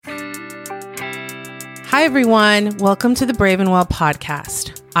Hi, everyone. Welcome to the Brave and Well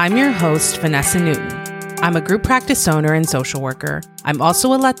podcast. I'm your host, Vanessa Newton. I'm a group practice owner and social worker. I'm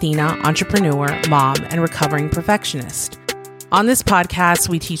also a Latina entrepreneur, mom, and recovering perfectionist. On this podcast,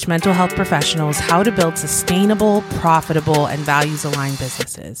 we teach mental health professionals how to build sustainable, profitable, and values-aligned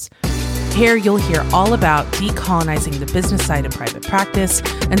businesses. Here, you'll hear all about decolonizing the business side of private practice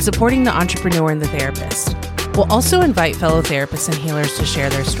and supporting the entrepreneur and the therapist. We'll also invite fellow therapists and healers to share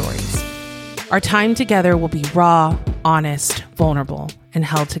their stories. Our time together will be raw, honest, vulnerable, and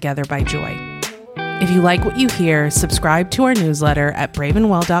held together by joy. If you like what you hear, subscribe to our newsletter at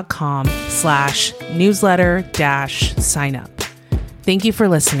bravenwell.com/newsletter-sign up. Thank you for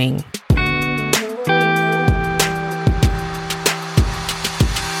listening.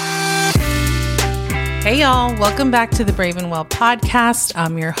 Hey y'all, welcome back to the Brave and Well podcast.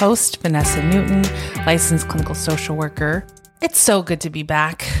 I'm your host, Vanessa Newton, licensed clinical social worker. It's so good to be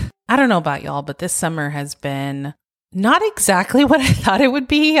back. I don't know about y'all, but this summer has been not exactly what I thought it would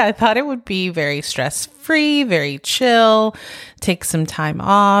be. I thought it would be very stress-free, very chill, take some time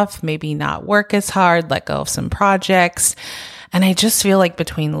off, maybe not work as hard, let go of some projects. And I just feel like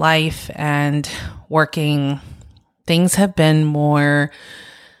between life and working, things have been a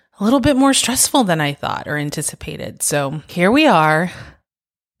little bit more stressful than I thought or anticipated. So here we are,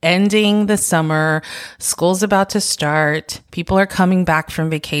 ending the summer, school's about to start, people are coming back from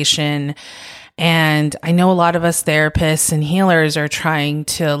vacation, and I know a lot of us therapists and healers are trying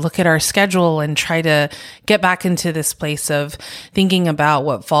to look at our schedule and try to get back into this place of thinking about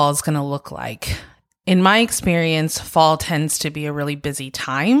what fall is going to look like. In my experience, fall tends to be a really busy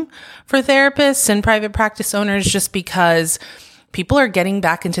time for therapists and private practice owners just because people are getting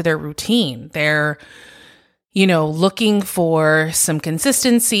back into their routine. They're looking for some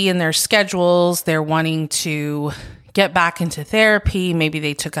consistency in their schedules. They're wanting to get back into therapy. Maybe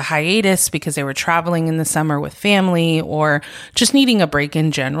they took a hiatus because they were traveling in the summer with family or just needing a break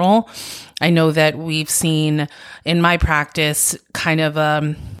in general. I know that we've seen in my practice kind of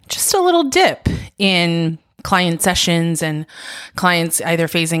just a little dip in client sessions and clients either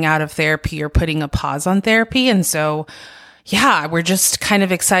phasing out of therapy or putting a pause on therapy. And so we're just kind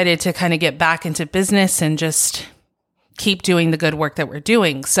of excited to kind of get back into business and just keep doing the good work that we're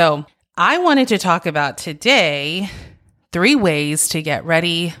doing. So I wanted to talk about today 3 ways to get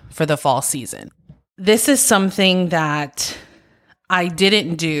ready for the fall season. This is something that I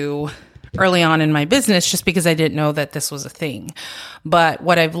didn't do early on in my business just because I didn't know that this was a thing. But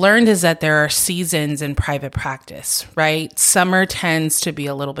what I've learned is that there are seasons in private practice, right? Summer tends to be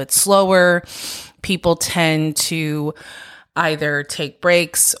a little bit slower. People tend to either take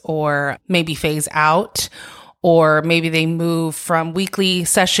breaks or maybe phase out, or maybe they move from weekly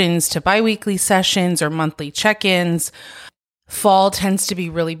sessions to biweekly sessions or monthly check-ins. Fall tends to be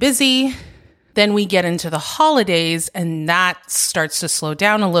really busy. Then we get into the holidays and that starts to slow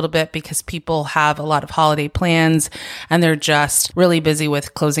down a little bit because people have a lot of holiday plans and they're just really busy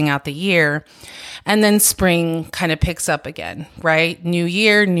with closing out the year. And then spring kind of picks up again, right? New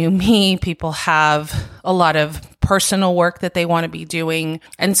year, new me. People have a lot of personal work that they want to be doing.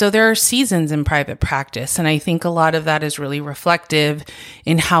 And so there are seasons in private practice. And I think a lot of that is really reflective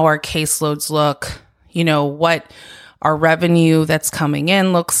in how our caseloads look, what our revenue that's coming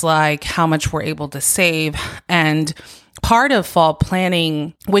in looks like, how much we're able to save. And part of fall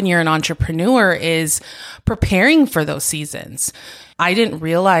planning when you're an entrepreneur is preparing for those seasons. I didn't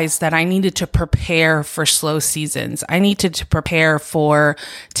realize that I needed to prepare for slow seasons. I needed to prepare for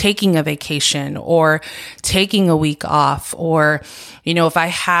taking a vacation or taking a week off, or, if I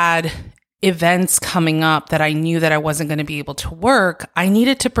had events coming up that I knew that I wasn't going to be able to work, I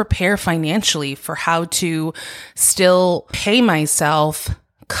needed to prepare financially for how to still pay myself,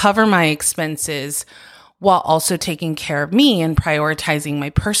 cover my expenses, while also taking care of me and prioritizing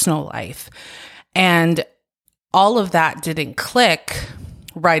my personal life. And all of that didn't click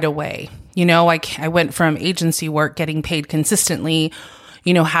right away. I went from agency work, getting paid consistently,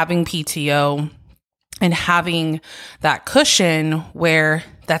 having PTO and having that cushion where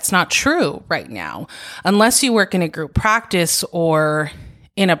that's not true right now. Unless you work in a group practice or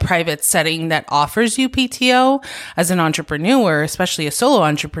in a private setting that offers you PTO as an entrepreneur, especially a solo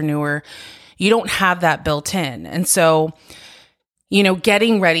entrepreneur, you don't have that built in. And so,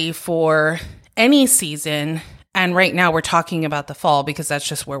 getting ready for any season, and right now we're talking about the fall because that's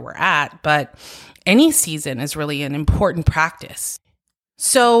just where we're at, but any season is really an important practice.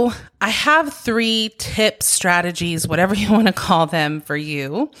 So I have 3 tips, strategies, whatever you want to call them for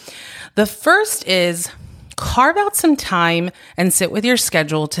you. The first is carve out some time and sit with your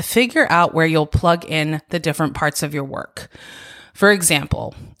schedule to figure out where you'll plug in the different parts of your work. For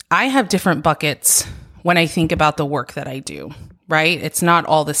example, I have different buckets when I think about the work that I do, right? It's not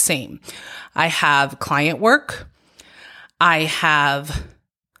all the same. I have client work. I have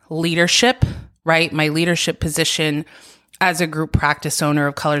leadership, right? My leadership position as a group practice owner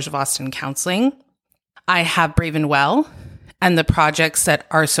of Colors of Austin Counseling. I have Brave and Well and the projects that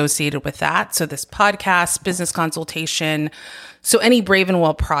are associated with that. So this podcast, business consultation, so any Brave and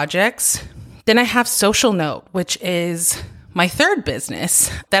Well projects. Then I have Social Note, which is my third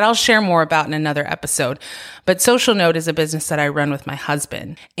business that I'll share more about in another episode. But Social Note is a business that I run with my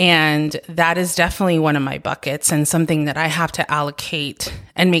husband. And that is definitely one of my buckets and something that I have to allocate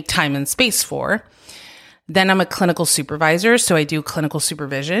and make time and space for. Then I'm a clinical supervisor. So I do clinical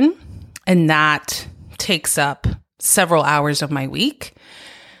supervision, and that takes up several hours of my week.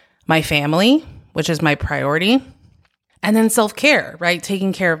 My family, which is my priority. And then self-care, right?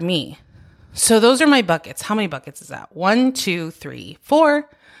 Taking care of me. So those are my buckets. How many buckets is that? 1, 2, 3, 4,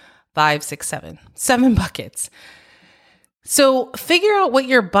 5, 6, 7. 7 buckets. So figure out what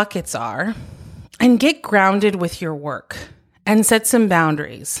your buckets are and get grounded with your work and set some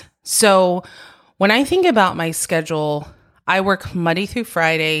boundaries. So when I think about my schedule, I work Monday through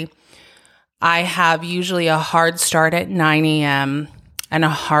Friday. I have usually a hard start at 9 a.m. and a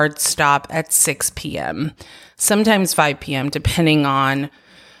hard stop at 6 p.m., sometimes 5 p.m., depending on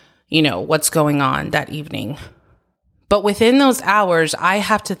what's going on that evening. But within those hours, I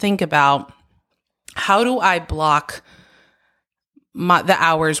have to think about how do I block the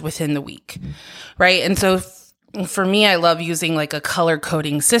hours within the week, right? And so for me, I love using like a color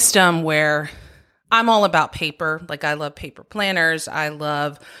coding system where I'm all about paper. Like I love paper planners. I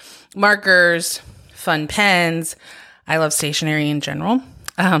love markers, fun pens. I love stationery in general.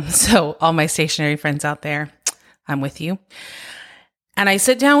 So all my stationery friends out there, I'm with you. And I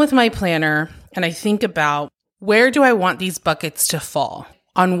sit down with my planner and I think about where do I want these buckets to fall?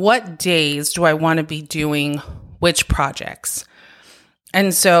 On what days do I want to be doing which projects?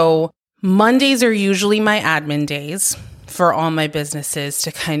 And so Mondays are usually my admin days for all my businesses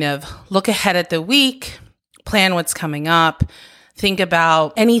to kind of look ahead at the week, plan what's coming up, think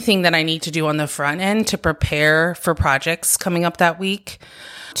about anything that I need to do on the front end to prepare for projects coming up that week.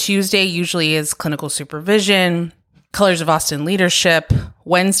 Tuesday usually is clinical supervision. Colors of Austin leadership.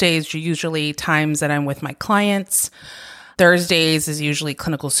 Wednesdays are usually times that I'm with my clients. Thursdays is usually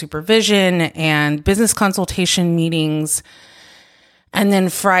clinical supervision and business consultation meetings. And then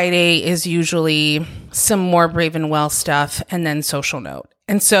Friday is usually some more Brave and Well stuff and then Social Note.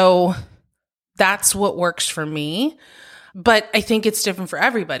 And so that's what works for me. But I think it's different for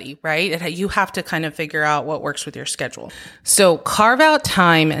everybody, right? You have to kind of figure out what works with your schedule. So carve out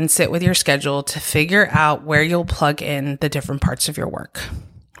time and sit with your schedule to figure out where you'll plug in the different parts of your work,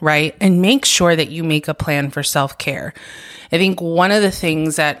 right? And make sure that you make a plan for self-care. I think one of the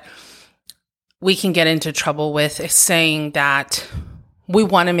things that we can get into trouble with is saying that we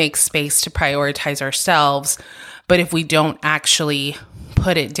want to make space to prioritize ourselves, but if we don't actually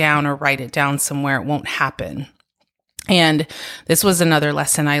put it down or write it down somewhere, it won't happen. And this was another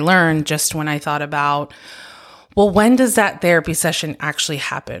lesson I learned just when I thought about, well, when does that therapy session actually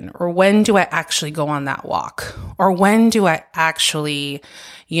happen? Or when do I actually go on that walk? Or when do I actually,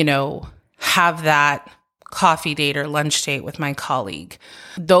 have that coffee date or lunch date with my colleague?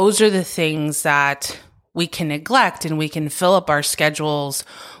 Those are the things that we can neglect, and we can fill up our schedules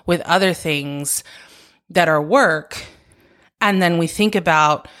with other things that are work. And then we think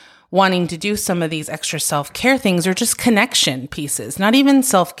about wanting to do some of these extra self-care things or just connection pieces, not even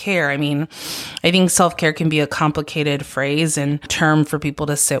self-care. I mean, I think self-care can be a complicated phrase and term for people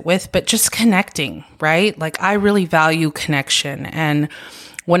to sit with, but just connecting, right? Like I really value connection. And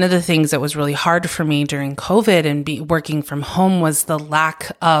one of the things that was really hard for me during COVID and working from home was the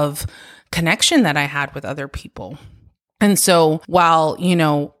lack of connection that I had with other people. And so while,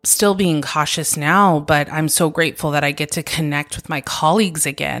 still being cautious now, but I'm so grateful that I get to connect with my colleagues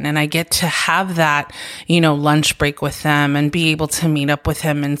again, and I get to have that, lunch break with them and be able to meet up with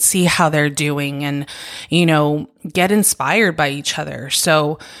them and see how they're doing and, get inspired by each other.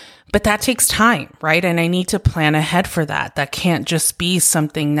 So, but that takes time, right? And I need to plan ahead for that. That can't just be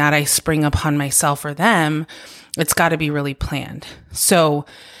something that I spring upon myself or them. It's got to be really planned. So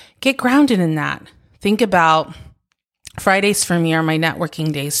get grounded in that. Think about Fridays for me are my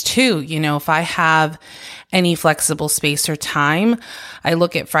networking days too. If I have any flexible space or time, I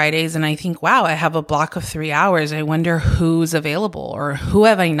look at Fridays and I think, wow, I have a block of 3 hours. I wonder who's available or who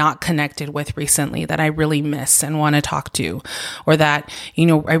have I not connected with recently that I really miss and want to talk to, or that,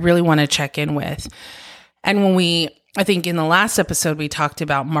 I really want to check in with. And I think in the last episode, we talked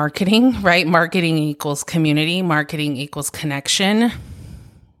about marketing, right? Marketing equals community, marketing equals connection.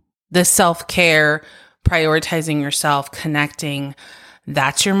 The self-care prioritizing yourself, connecting,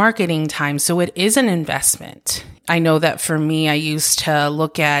 that's your marketing time. So it is an investment. I know that for me, I used to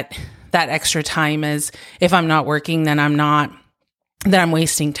look at that extra time as if I'm not working, then I'm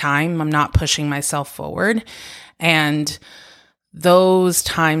wasting time. I'm not pushing myself forward. And those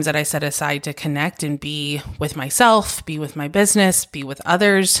times that I set aside to connect and be with myself, be with my business, be with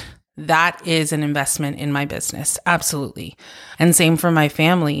others, that is an investment in my business. Absolutely. And same for my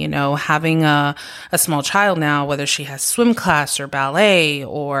family, having a small child now, whether she has swim class or ballet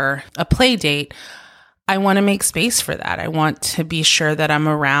or a play date, I want to make space for that. I want to be sure that I'm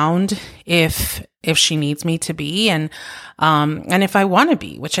around if she needs me to be and if I want to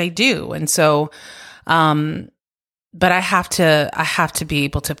be, which I do. And so, but I have to be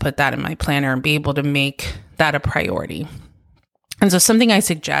able to put that in my planner and be able to make that a priority. And so something I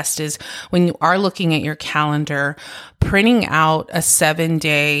suggest is when you are looking at your calendar, printing out a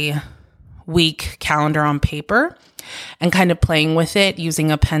 7-day week calendar on paper and kind of playing with it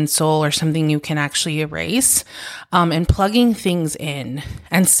using a pencil or something you can actually erase, and plugging things in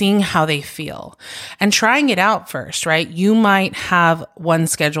and seeing how they feel and trying it out first, right? You might have one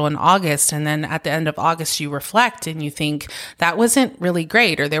schedule in August and then at the end of August, you reflect and you think that wasn't really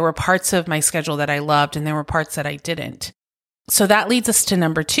great, or there were parts of my schedule that I loved and there were parts that I didn't. So that leads us to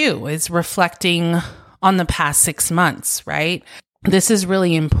number 2 is reflecting on the past 6 months, right? This is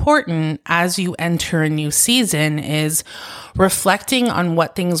really important as you enter a new season, is reflecting on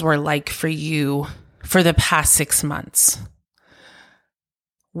what things were like for you for the past 6 months.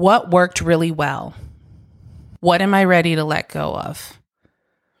 What worked really well? What am I ready to let go of?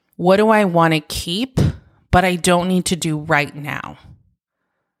 What do I want to keep, but I don't need to do right now?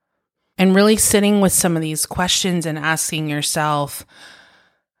 And really sitting with some of these questions and asking yourself,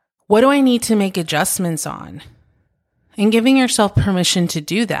 what do I need to make adjustments on? And giving yourself permission to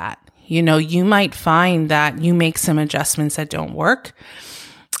do that. You might find that you make some adjustments that don't work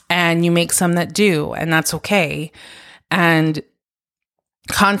and you make some that do, and that's okay. And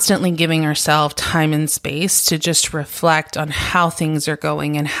constantly giving yourself time and space to just reflect on how things are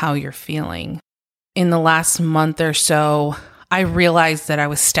going and how you're feeling. In the last month or so, I realized that I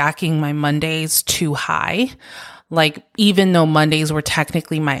was stacking my Mondays too high. Like, even though Mondays were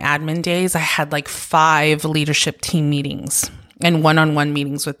technically my admin days, I had like 5 leadership team meetings and one-on-one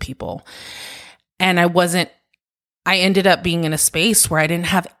meetings with people. And I ended up being in a space where I didn't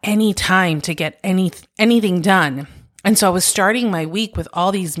have any time to get anything done. And so I was starting my week with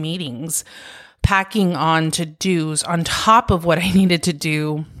all these meetings, packing on to-dos on top of what I needed to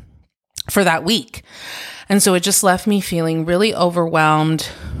do for that week. And so it just left me feeling really overwhelmed,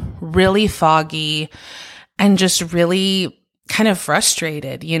 really foggy, and just really kind of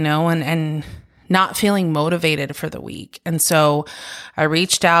frustrated, and not feeling motivated for the week. And so I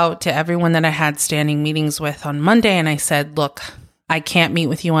reached out to everyone that I had standing meetings with on Monday, and I said, look, I can't meet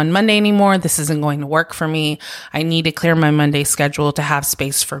with you on Monday anymore. This isn't going to work for me. I need to clear my Monday schedule to have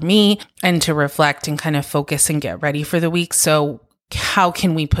space for me and to reflect and kind of focus and get ready for the week. So how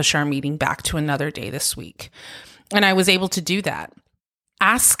can we push our meeting back to another day this week? And I was able to do that.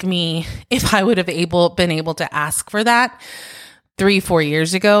 Ask me if I would have been able to ask for that 3-4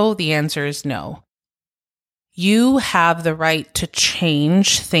 years ago. The answer is no. You have the right to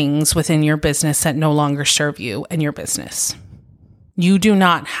change things within your business that no longer serve you and your business. You do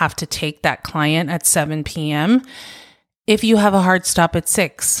not have to take that client at 7 p.m. if you have a hard stop at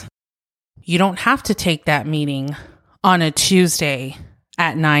 6. You don't have to take that meeting on a Tuesday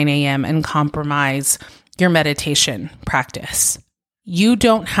at 9 a.m. and compromise your meditation practice. You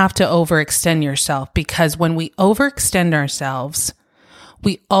don't have to overextend yourself, because when we overextend ourselves,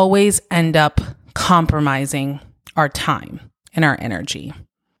 we always end up compromising our time and our energy.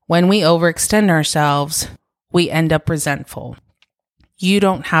 When we overextend ourselves, we end up resentful. You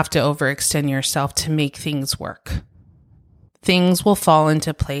don't have to overextend yourself to make things work. Things will fall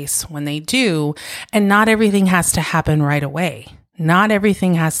into place when they do, and not everything has to happen right away. Not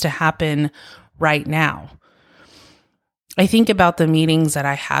everything has to happen right now. I think about the meetings that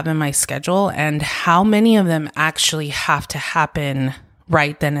I have in my schedule and how many of them actually have to happen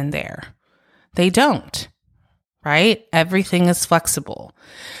right then and there. They don't, right? Everything is flexible.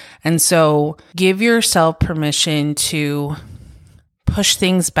 And so give yourself permission to push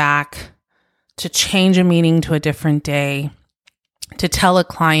things back, to change a meeting to a different day, to tell a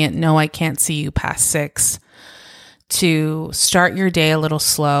client, no, I can't see you past 6, to start your day a little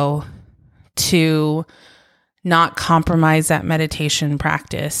slow, to not compromise that meditation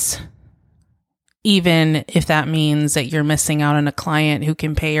practice, even if that means that you're missing out on a client who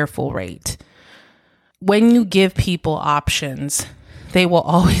can pay your full rate. When you give people options, they will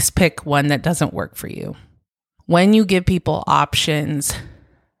always pick one that doesn't work for you. When you give people options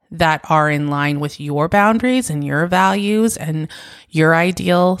that are in line with your boundaries and your values and your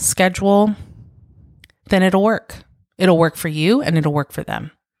ideal schedule, then it'll work. It'll work for you and it'll work for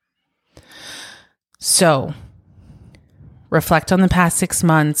them. So, reflect on the past 6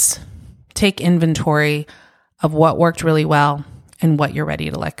 months, take inventory of what worked really well and what you're ready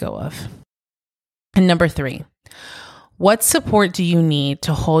to let go of. And number 3, what support do you need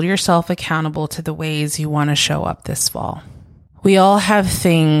to hold yourself accountable to the ways you want to show up this fall? We all have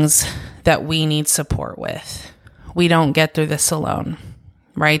things that we need support with. We don't get through this alone,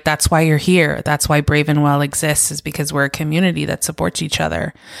 right? That's why you're here. That's why Brave and Well exists, is because we're a community that supports each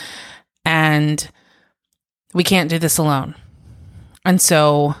other. And we can't do this alone. And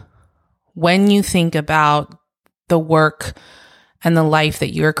so when you think about the work and the life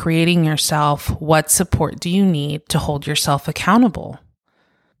that you're creating yourself, what support do you need to hold yourself accountable?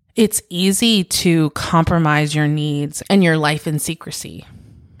 It's easy to compromise your needs and your life in secrecy.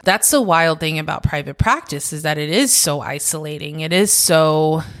 That's the wild thing about private practice, is that it is so isolating. It is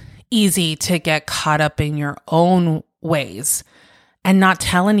so easy to get caught up in your own ways and not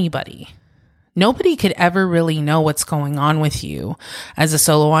tell anybody. Nobody could ever really know what's going on with you as a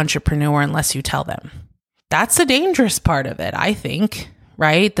solo entrepreneur unless you tell them. That's the dangerous part of it, I think,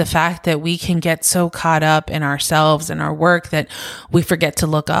 right? The fact that we can get so caught up in ourselves and our work that we forget to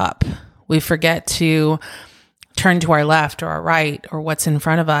look up. We forget to turn to our left or our right or what's in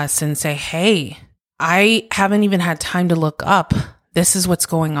front of us and say, hey, I haven't even had time to look up. This is what's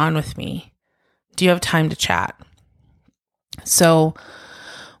going on with me. Do you have time to chat? So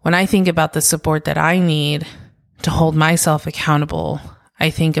when I think about the support that I need to hold myself accountable, I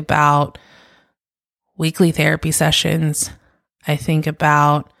think about weekly therapy sessions. I think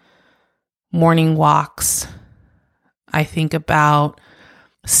about morning walks. I think about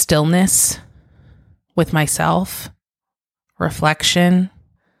stillness with myself, reflection.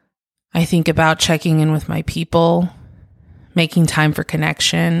 I think about checking in with my people, making time for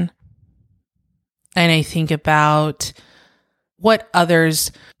connection. And I think about what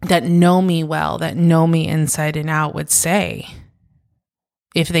others that know me well, that know me inside and out, would say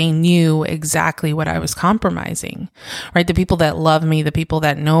if they knew exactly what I was compromising, right? The people that love me, the people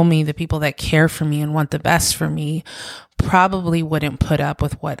that know me, the people that care for me and want the best for me probably wouldn't put up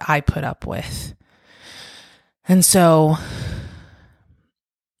with what I put up with. And so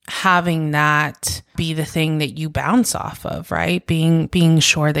having that be the thing that you bounce off of, right? Being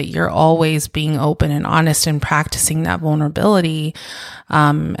sure that you're always being open and honest and practicing that vulnerability,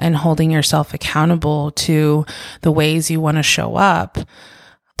 and holding yourself accountable to the ways you want to show up.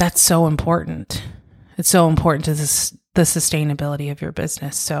 That's so important. It's so important to the sustainability of your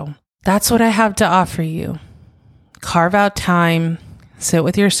business. So that's what I have to offer you. Carve out time, sit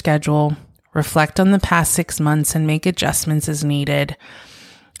with your schedule, reflect on the past 6 months and make adjustments as needed,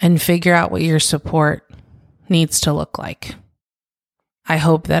 and figure out what your support needs to look like. I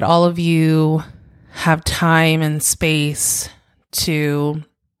hope that all of you have time and space to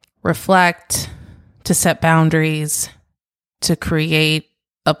reflect, to set boundaries, to create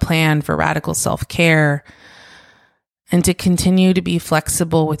a plan for radical self-care, and to continue to be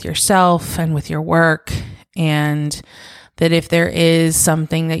flexible with yourself and with your work. And that if there is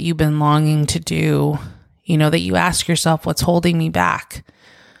something that you've been longing to do, that you ask yourself, what's holding me back?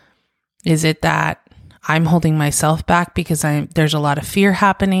 Is it that I'm holding myself back because there's a lot of fear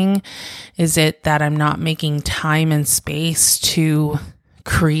happening? Is it that I'm not making time and space to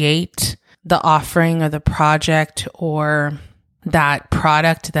create the offering or the project or that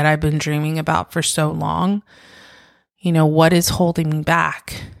product that I've been dreaming about for so long? What is holding me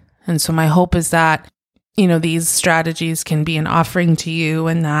back? And so my hope is that, these strategies can be an offering to you,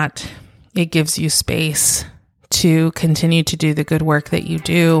 and that it gives you space to continue to do the good work that you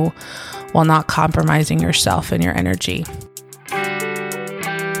do while not compromising yourself and your energy.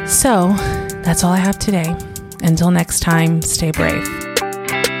 So that's all I have today. Until next time, stay brave.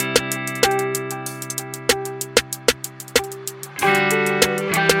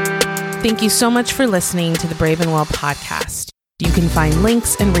 Thank you so much for listening to the Brave and Well podcast. You can find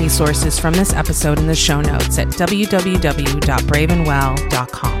links and resources from this episode in the show notes at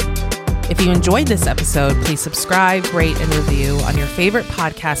www.braveandwell.com. If you enjoyed this episode, please subscribe, rate, and review on your favorite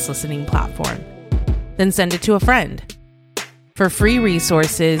podcast listening platform. Then send it to a friend. For free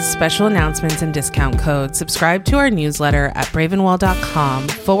resources, special announcements, and discount codes, subscribe to our newsletter at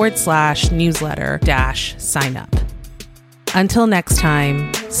braveandwell.com/newsletter-sign up. Until next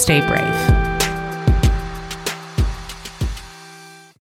time, stay brave.